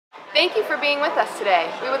Thank you for being with us today.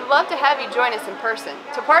 We would love to have you join us in person.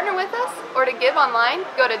 To partner with us or to give online,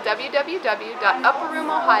 go to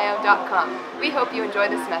www.upperroomohio.com. We hope you enjoy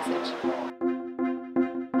this message.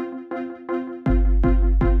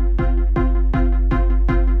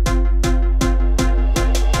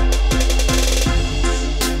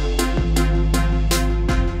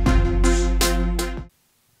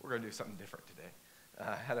 We're going to do something different today.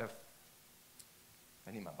 I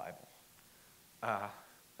need my Bible.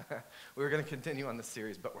 We were going to continue on this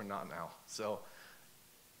series, but we're not now. So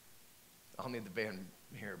I'll need the band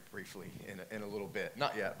here briefly in a little bit.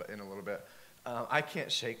 Not yet, but in a little bit. I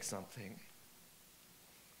can't shake something.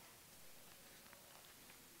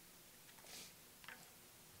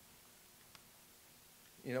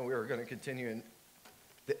 You know, we were going to continue in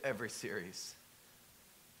every series.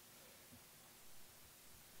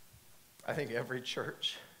 I think every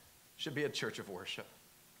church should be a church of worship.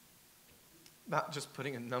 Not just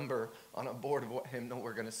putting a number on a board of what hymnal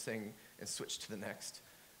we're going to sing and switch to the next.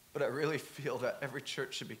 But I really feel that every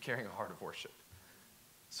church should be carrying a heart of worship.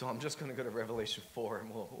 So I'm just going to go to Revelation 4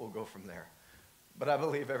 and we'll go from there. But I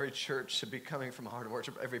believe every church should be coming from a heart of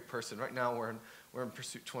worship. Every person. Right now we're in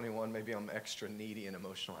Pursuit 21. Maybe I'm extra needy and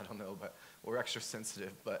emotional. I don't know, but we're extra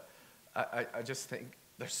sensitive. But I just think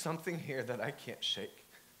there's something here that I can't shake.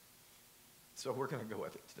 So we're going to go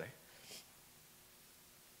with it today.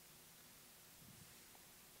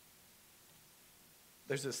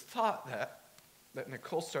 There's this thought that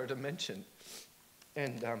Nicole started to mention,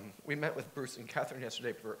 and we met with Bruce and Catherine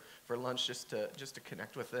yesterday for lunch just to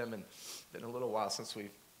connect with them, and it's been a little while since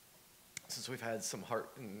we've had some heart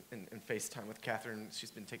and FaceTime with Catherine.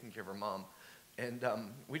 She's been taking care of her mom, and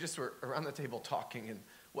we just were around the table talking and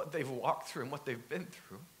what they've walked through and what they've been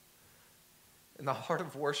through, and the heart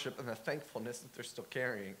of worship and the thankfulness that they're still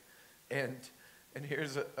carrying, and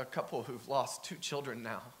here's a couple who've lost 2 children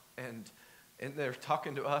now, and they're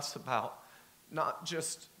talking to us about not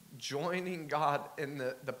just joining God in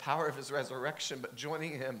the power of his resurrection, but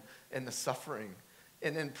joining him in the suffering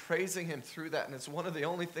and then praising him through that. And it's one of the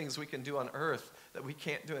only things we can do on earth that we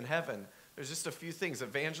can't do in heaven. There's just a few things: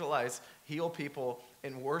 evangelize, heal people,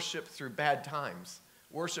 and worship through bad times.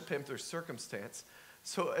 Worship him through circumstance.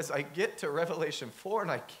 So as I get to Revelation 4,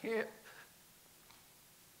 and I can't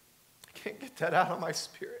get that out of my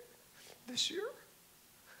spirit this year.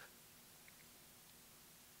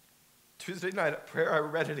 Tuesday night at prayer, I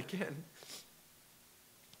read it again.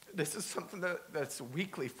 This is something that's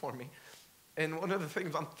weekly for me. And one of the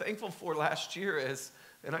things I'm thankful for last year is,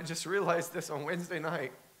 and I just realized this on Wednesday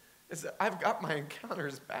night, is that I've got my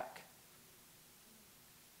encounters back.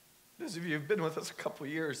 Those of you who've been with us a couple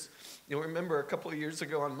years, you'll remember a couple of years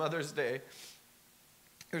ago on Mother's Day,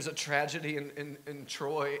 there was a tragedy in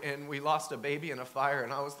Troy, and we lost a baby in a fire,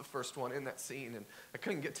 and I was the first one in that scene, and I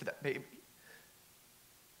couldn't get to that baby.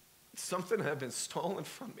 Something had been stolen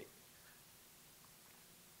from me.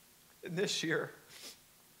 And this year,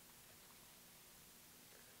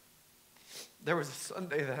 there was a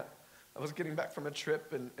Sunday that I was getting back from a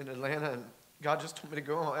trip in Atlanta, and God just told me to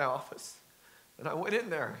go in my office. And I went in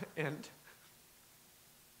there, and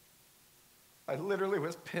I literally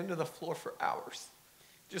was pinned to the floor for hours,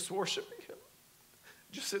 just worshiping him,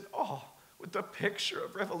 just in awe with the picture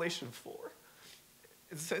of Revelation 4.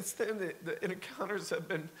 And since then, the encounters have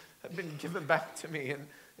been given back to me, and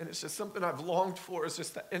it's just something I've longed for, is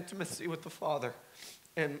just that intimacy with the Father.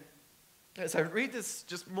 And as I read this,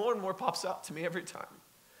 just more and more pops out to me every time.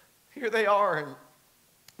 Here they are, and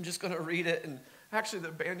I'm just going to read it, and actually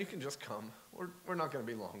the band, you can just come. We're not going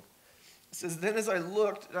to be long. It says, then as I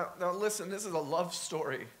looked, now listen, this is a love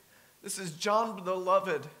story. This is John the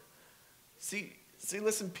Beloved. See,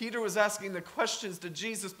 listen, Peter was asking the questions to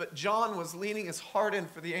Jesus, but John was leaning his heart in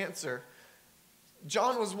for the answer.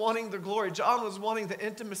 John was wanting the glory. John was wanting the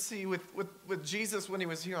intimacy with Jesus when he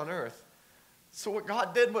was here on earth. So what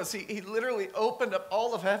God did was he literally opened up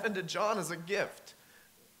all of heaven to John as a gift.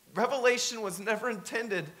 Revelation was never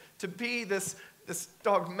intended to be this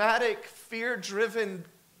dogmatic, fear-driven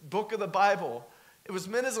book of the Bible. It was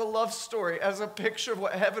meant as a love story, as a picture of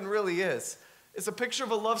what heaven really is. It's a picture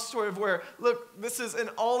of a love story of where, look, this is in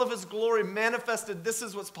all of his glory manifested. This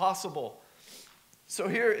is what's possible. So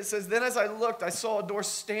here it says, then as I looked, I saw a door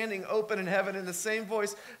standing open in heaven, and the same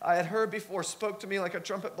voice I had heard before spoke to me like a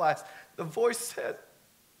trumpet blast. The voice said,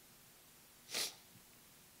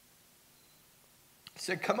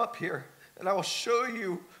 come up here, and I will show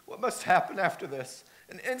you what must happen after this.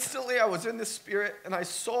 And instantly I was in the Spirit, and I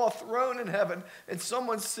saw a throne in heaven, and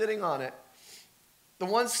someone sitting on it. The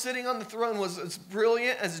one sitting on the throne was as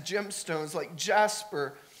brilliant as gemstones, like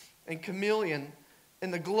jasper and chameleon.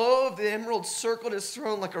 And the glow of the emerald circled his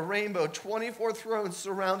throne like a rainbow. 24 thrones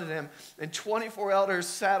surrounded him, and 24 elders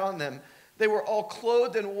sat on them. They were all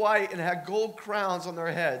clothed in white and had gold crowns on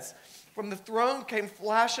their heads. From the throne came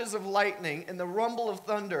flashes of lightning and the rumble of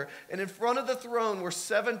thunder. And in front of the throne were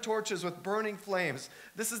 7 torches with burning flames.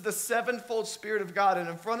 This is the sevenfold Spirit of God. And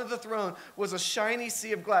in front of the throne was a shiny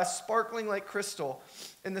sea of glass sparkling like crystal.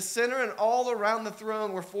 In the center and all around the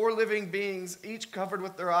throne were 4 living beings, each covered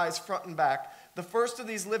with their eyes front and back. The first of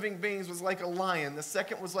these living beings was like a lion. The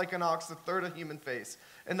second was like an ox. The third a human face.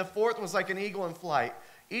 And the fourth was like an eagle in flight.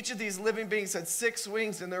 Each of these living beings had 6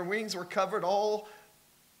 wings, and their wings were covered all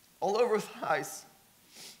over with eyes,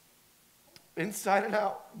 inside and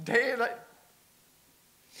out, day and night,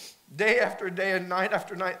 day after day and night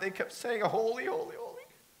after night. They kept saying, "Holy, holy, holy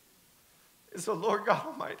is the Lord God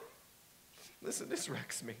Almighty." Listen, this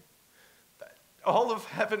wrecks me. All of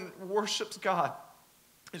heaven worships God.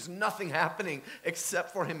 There's nothing happening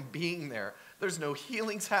except for him being there. There's no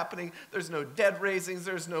healings happening. There's no dead raisings.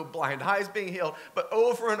 There's no blind eyes being healed. But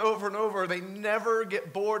over and over and over, they never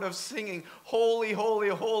get bored of singing, "Holy, holy,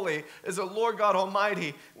 holy is the Lord God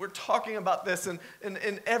Almighty." We're talking about this, and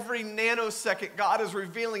in every nanosecond, God is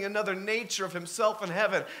revealing another nature of himself in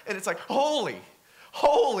heaven. And it's like, holy,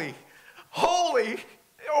 holy, holy,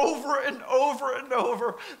 over and over and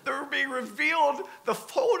over. They're being revealed the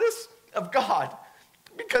fullness of God.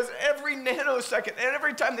 Because every nanosecond, and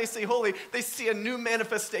every time they say holy, they see a new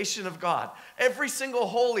manifestation of God. Every single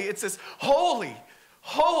holy, it says holy,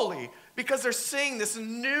 holy, because they're seeing this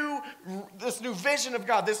new vision of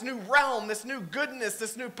God, this new realm, this new goodness,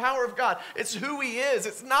 this new power of God. It's who he is.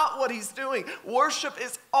 It's not what he's doing. Worship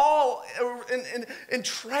is all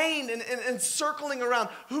entrained and circling around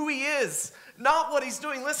who he is, not what he's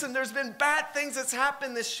doing. Listen, there's been bad things that's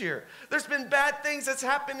happened this year. There's been bad things that's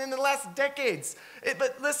happened in the last decades.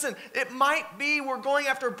 But listen, it might be we're going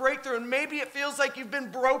after a breakthrough, and maybe it feels like you've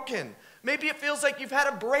been broken. Maybe it feels like you've had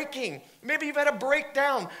a breaking. Maybe you've had a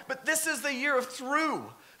breakdown. But this is the year of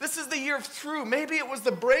through. This is the year of through. Maybe it was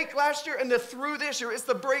the break last year and the through this year. It's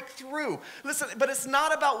the breakthrough. Listen, but it's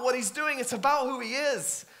not about what he's doing. It's about who he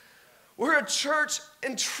is. We're a church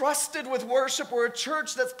entrusted with worship. We're a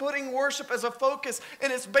church that's putting worship as a focus,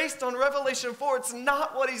 and it's based on Revelation 4. It's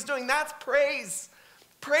not what he's doing. That's praise.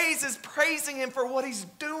 Praise is praising him for what he's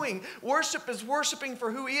doing. Worship is worshiping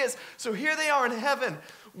for who he is. So here they are in heaven,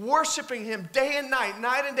 worshiping him day and night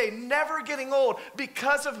and day, never getting old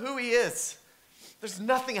because of who he is. There's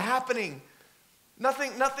nothing happening.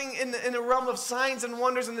 Nothing in the realm of signs and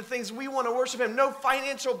wonders and the things we want to worship him. No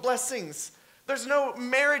financial blessings. There's no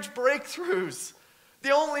marriage breakthroughs.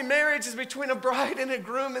 The only marriage is between a bride and a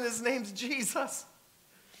groom, and his name's Jesus.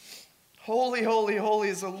 Holy, holy, holy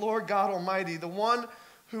is the Lord God Almighty, the one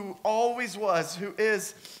who always was, who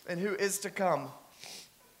is, and who is to come.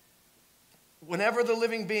 Whenever the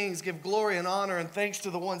living beings give glory and honor and thanks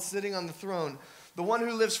to the one sitting on the throne, the one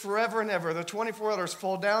who lives forever and ever, the 24 elders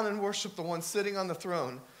fall down and worship the one sitting on the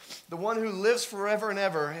throne, the one who lives forever and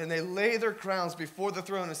ever, and they lay their crowns before the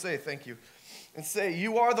throne and say, "Thank you." And say,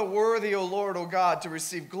 "You are the worthy, O Lord, O God, to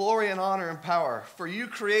receive glory and honor and power. For you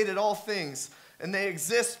created all things, and they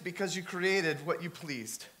exist because you created what you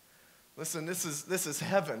pleased." Listen, this is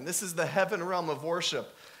heaven. This is the heaven realm of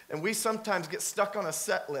worship. And we sometimes get stuck on a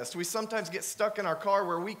set list. We sometimes get stuck in our car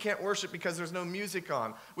where we can't worship because there's no music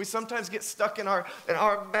on. We sometimes get stuck in our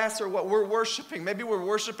mess or what we're worshiping. Maybe we're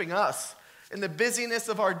worshiping us in the busyness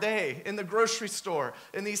of our day, in the grocery store,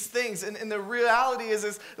 in these things. And the reality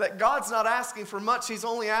is that God's not asking for much. He's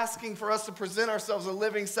only asking for us to present ourselves a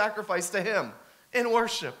living sacrifice to him in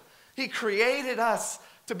worship. He created us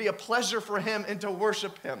to be a pleasure for him and to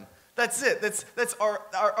worship him. That's it. That's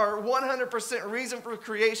our 100% reason for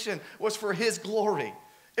creation was for his glory.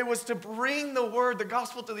 It was to bring the word, the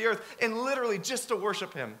gospel to the earth, and literally just to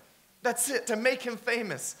worship him. That's it, to make him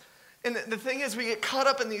famous. And the thing is, we get caught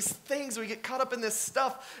up in these things. We get caught up in this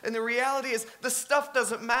stuff. And the reality is, the stuff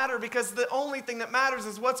doesn't matter because the only thing that matters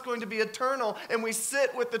is what's going to be eternal. And we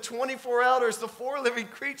sit with the 24 elders, the 4 living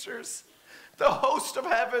creatures, the host of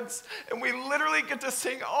heavens, and we literally get to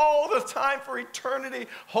sing all the time for eternity.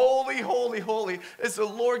 Holy, holy, holy is the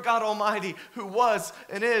Lord God Almighty, who was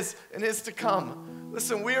and is to come.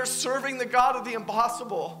 Listen, we are serving the God of the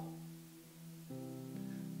impossible.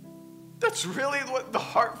 That's really what the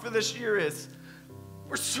heart for this year is.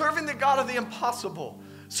 We're serving the God of the impossible.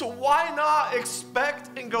 So why not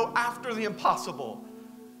expect and go after the impossible?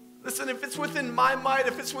 Listen, if it's within my mind,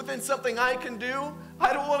 if it's within something I can do,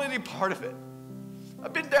 I don't want any part of it.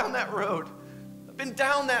 I've been down that road. I've been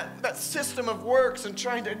down that system of works and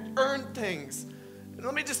trying to earn things. And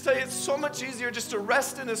let me just tell you, it's so much easier just to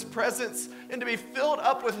rest in his presence and to be filled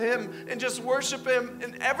up with him and just worship him,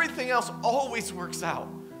 and everything else always works out.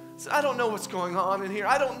 So I don't know what's going on in here.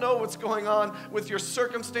 I don't know what's going on with your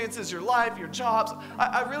circumstances, your life, your jobs.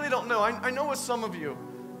 I really don't know. I know with some of you,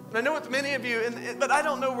 and I know with many of you, but I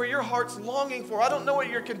don't know where your heart's longing for. I don't know what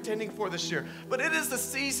you're contending for this year. But it is the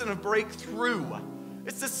season of breakthrough.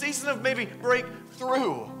 It's the season of maybe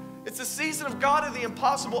breakthrough. It's the season of God of the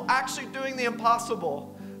impossible actually doing the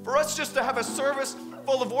impossible. For us just to have a service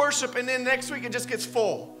full of worship and then next week it just gets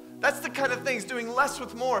full. That's the kind of things, doing less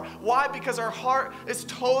with more. Why? Because our heart is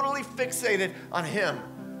totally fixated on him.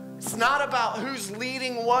 It's not about who's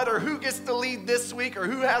leading what or who gets to lead this week or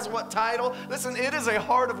who has what title. Listen, it is a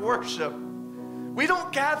heart of worship. We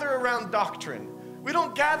don't gather around doctrine. We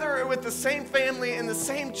don't gather with the same family in the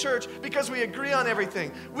same church because we agree on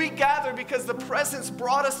everything. We gather because the presence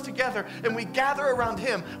brought us together, and we gather around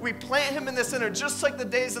him. We plant him in the center, just like the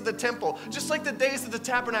days of the temple, just like the days of the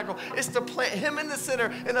tabernacle. It's to plant him in the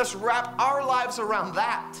center and us wrap our lives around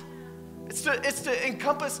that. It's to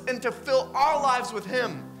encompass and to fill our lives with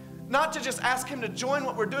him. Not to just ask him to join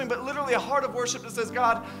what we're doing, but literally a heart of worship that says,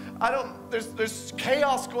 God, there's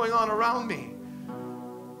chaos going on around me.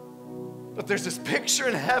 But there's this picture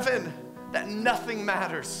in heaven that nothing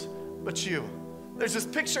matters but you. There's this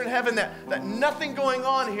picture in heaven that nothing going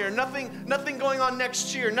on here, nothing going on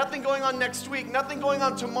next year, nothing going on next week, nothing going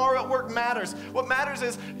on tomorrow at work matters. What matters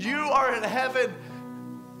is you are in heaven.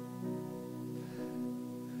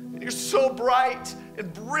 And you're so bright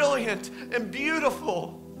and brilliant and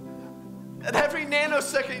beautiful. At every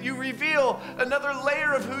nanosecond, you reveal another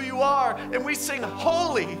layer of who you are. And we sing,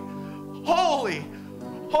 holy, holy,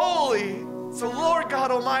 holy. It's the Lord God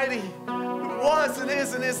Almighty who was and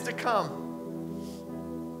is to come.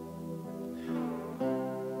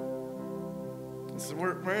 So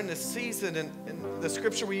we're in this season, and the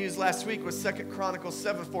scripture we used last week was 2 Chronicles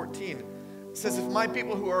 7:14. It says, if my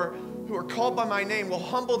people who are called by my name will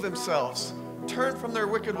humble themselves, turn from their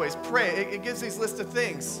wicked ways, pray. It gives these list of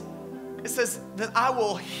things. It says that I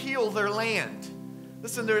will heal their land.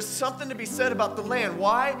 Listen, there's something to be said about the land.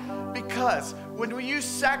 Why? Because when we use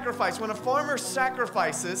sacrifice, when a farmer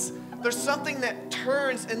sacrifices, there's something that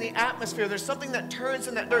turns in the atmosphere. There's something that turns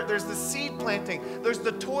in that dirt. There's the seed planting. There's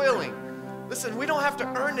the toiling. Listen, we don't have to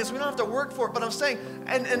earn this. We don't have to work for it. But I'm saying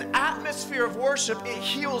an atmosphere of worship, it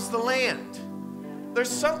heals the land. There's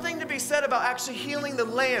something to be said about actually healing the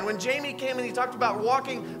land. When Jamie came and he talked about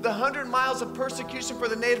walking the 100 miles of persecution for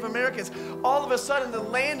the Native Americans, all of a sudden the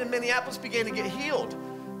land in Minneapolis began to get healed.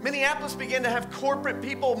 Minneapolis began to have corporate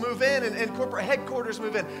people move in and corporate headquarters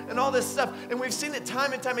move in and all this stuff. And we've seen it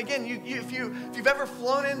time and time again. If you've ever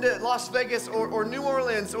flown into Las Vegas or New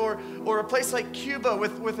Orleans or a place like Cuba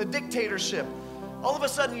with a dictatorship, all of a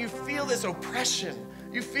sudden you feel this oppression.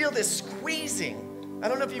 You feel this squeezing. I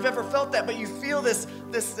don't know if you've ever felt that, but you feel this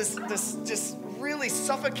just really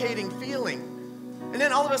suffocating feeling. And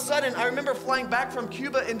then all of a sudden, I remember flying back from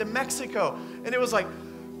Cuba into Mexico, and it was like,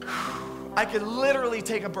 I could literally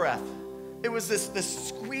take a breath. It was this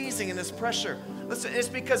squeezing and this pressure. Listen, it's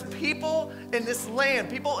because people in this land,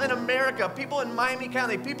 people in America, people in Miami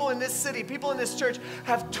County, people in this city, people in this church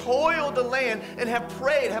have toiled the land and have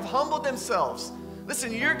prayed, have humbled themselves.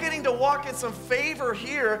 Listen, you're getting to walk in some favor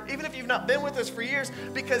here, even if you've not been with us for years,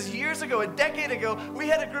 because years ago, a decade ago, we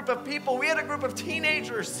had a group of people, we had a group of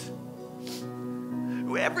teenagers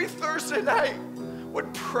who every Thursday night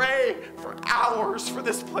would pray for hours for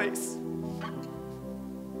this place.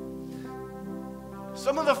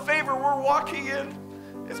 Some of the favor we're walking in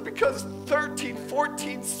is because 13,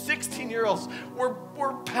 14, 16-year-olds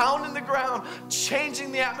were pounding the ground,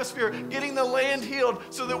 changing the atmosphere, getting the land healed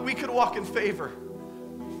so that we could walk in favor.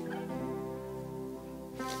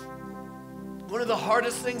 One of the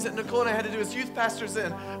hardest things that Nicole and I had to do as youth pastors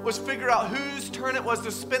then was figure out whose turn it was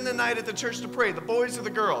to spend the night at the church to pray, the boys or the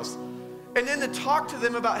girls. And then to talk to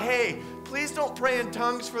them about, hey, please don't pray in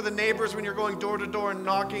tongues for the neighbors when you're going door to door and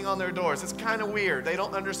knocking on their doors. It's kind of weird. They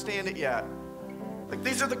don't understand it yet. Like,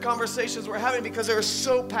 these are the conversations we're having because they're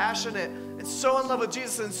so passionate and so in love with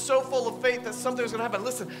Jesus and so full of faith that something was going to happen.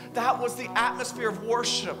 Listen, that was the atmosphere of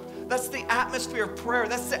worship. That's the atmosphere of prayer.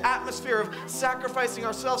 That's the atmosphere of sacrificing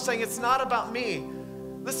ourselves, saying it's not about me.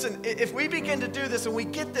 Listen, if we begin to do this and we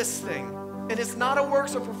get this thing, and it's not a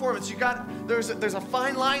works or performance, there's a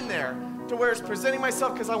fine line there to where it's presenting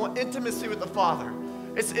myself because I want intimacy with the Father.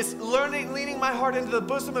 It's leaning my heart into the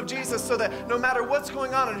bosom of Jesus so that no matter what's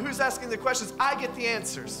going on and who's asking the questions, I get the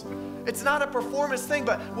answers. It's not a performance thing,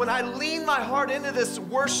 but when I lean my heart into this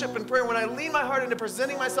worship and prayer, when I lean my heart into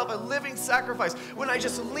presenting myself a living sacrifice, when I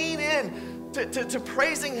just lean in to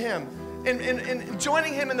praising Him and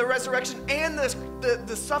joining him in the resurrection and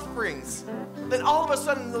the sufferings, then all of a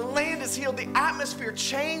sudden the land is healed, the atmosphere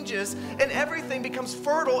changes, and everything becomes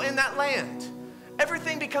fertile in that land.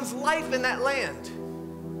 Everything becomes life in that land.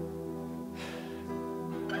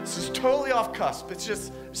 This is totally off cusp. It's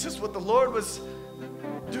just what the Lord was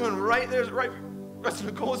doing right there. Right, Pastor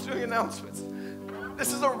Nicole was doing announcements.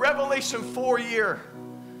 This is a Revelation 4 year.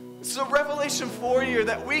 This is a Revelation 4 year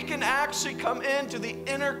that we can actually come into the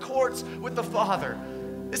inner courts with the Father.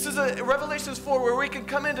 This is a Revelation 4 where we can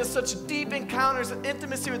come into such deep encounters and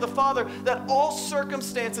intimacy with the Father that all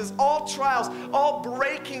circumstances, all trials, all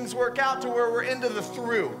breakings work out to where we're into the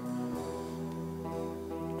through.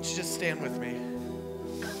 Would you just stand with me?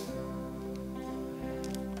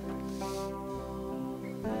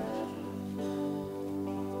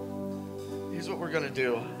 Here's what we're going to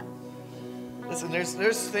do. Listen,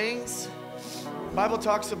 there's things, the Bible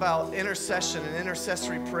talks about intercession and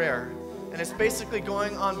intercessory prayer, and it's basically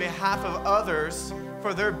going on behalf of others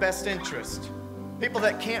for their best interest. People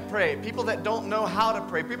that can't pray, people that don't know how to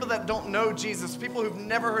pray, people that don't know Jesus, people who've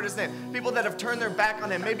never heard his name, people that have turned their back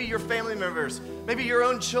on him, maybe your family members, maybe your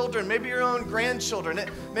own children, maybe your own grandchildren,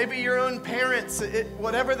 maybe your own parents,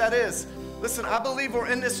 whatever that is. Listen, I believe we're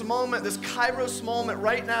in this moment, this Kairos moment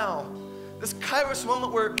right now. This Kairos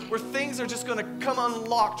moment where things are just going to come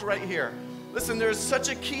unlocked right here. Listen, there's such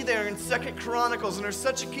a key there in 2 Chronicles, and there's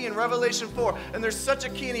such a key in Revelation 4, and there's such a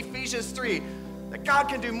key in Ephesians 3, that God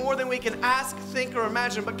can do more than we can ask, think, or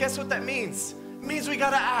imagine. But guess what that means? It means we got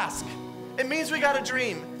to ask. It means we got to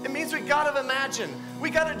dream. It means we got to imagine. We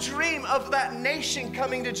got to dream of that nation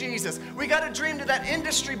coming to Jesus. We got to dream to that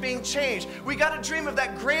industry being changed. We got to dream of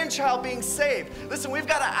that grandchild being saved. Listen, we've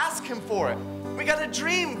got to ask him for it. We got to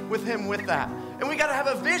dream with him with that. And we got to have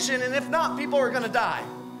a vision, and if not, people are going to die.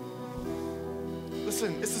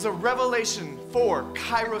 Listen, this is a Revelation 4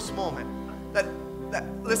 Kairos moment. That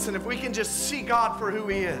listen, if we can just see God for who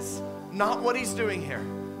he is, not what he's doing here,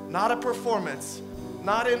 not a performance,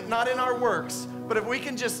 not in our works, but if we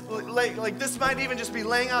can just, like this might even just be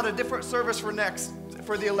laying out a different service for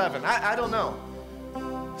the 11. I don't know.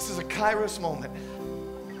 This is a Kairos moment.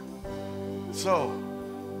 So,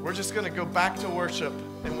 we're just going to go back to worship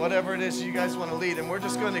and whatever it is you guys want to lead. And we're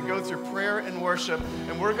just going to go through prayer and worship.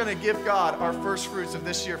 And we're going to give God our first fruits of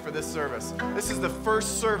this year for this service. This is the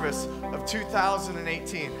first service of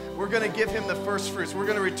 2018. We're going to give him the first fruits. We're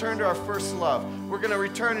going to return to our first love. We're going to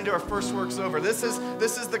return into our first works over. This is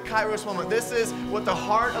the Kairos moment. This is what the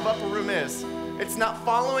heart of Upper Room is. It's not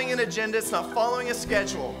following an agenda. It's not following a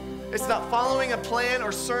schedule. It's not following a plan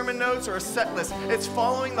or sermon notes or a set list. It's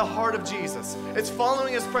following the heart of Jesus. It's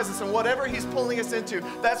following his presence, and whatever he's pulling us into,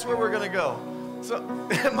 that's where we're going to go. So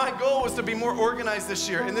my goal was to be more organized this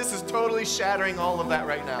year, and this is totally shattering all of that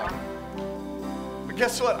right now. But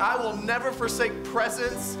guess what? I will never forsake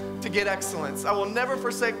presence to get excellence. I will never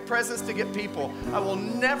forsake presence to get people. I will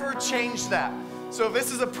never change that. So if this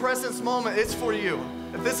is a presence moment, it's for you.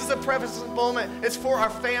 If this is a presence moment, it's for our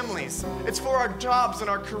families. It's for our jobs and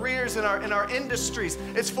our careers and our industries.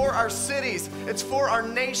 It's for our cities. It's for our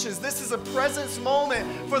nations. This is a presence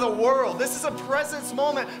moment for the world. This is a presence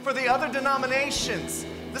moment for the other denominations.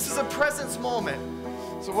 This is a presence moment.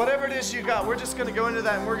 So whatever it is you got, we're just going to go into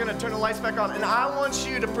that and we're going to turn the lights back on. And I want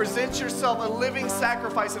you to present yourself a living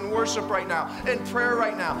sacrifice in worship right now, in prayer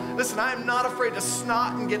right now. Listen, I am not afraid to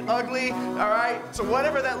snot and get ugly, all right? So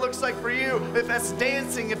whatever that looks like for you, if that's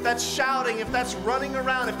dancing, if that's shouting, if that's running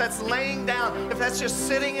around, if that's laying down, if that's just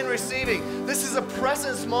sitting and receiving, this is a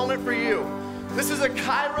presence moment for you. This is a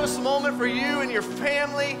Kairos moment for you and your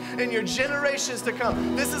family and your generations to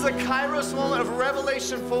come. This is a Kairos moment of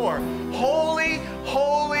Revelation 4. Holy,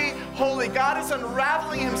 holy, holy. God is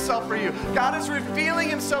unraveling himself for you. God is revealing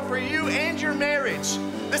himself for you and your marriage.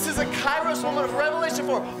 This is a Kairos moment of Revelation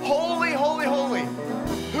 4. Holy, holy, holy.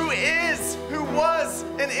 Who is, who was,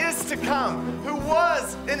 and is to come. Who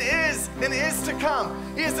was, and is to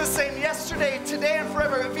come. He is the same yesterday, today, and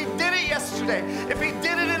forever. If he did it yesterday, if he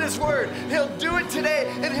did it in his word, he'll do it today,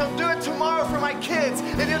 and he'll do it tomorrow for my kids,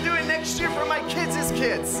 and he'll do it next year for my kids'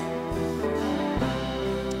 kids.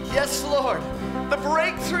 Yes, Lord. The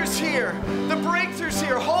breakthrough's here. The breakthrough's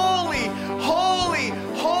here. Holy, holy,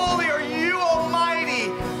 holy are you, Almighty,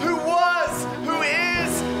 who was, who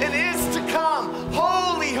is, and is to come.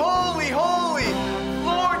 Holy, holy, holy.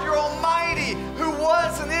 Lord, you're Almighty, who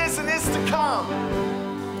was and is to come.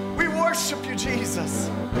 We worship you, Jesus.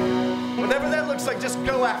 Whatever that looks like, just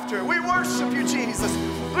go after it. We worship you, Jesus.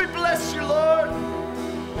 We bless you, Lord.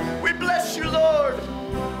 We bless you, Lord.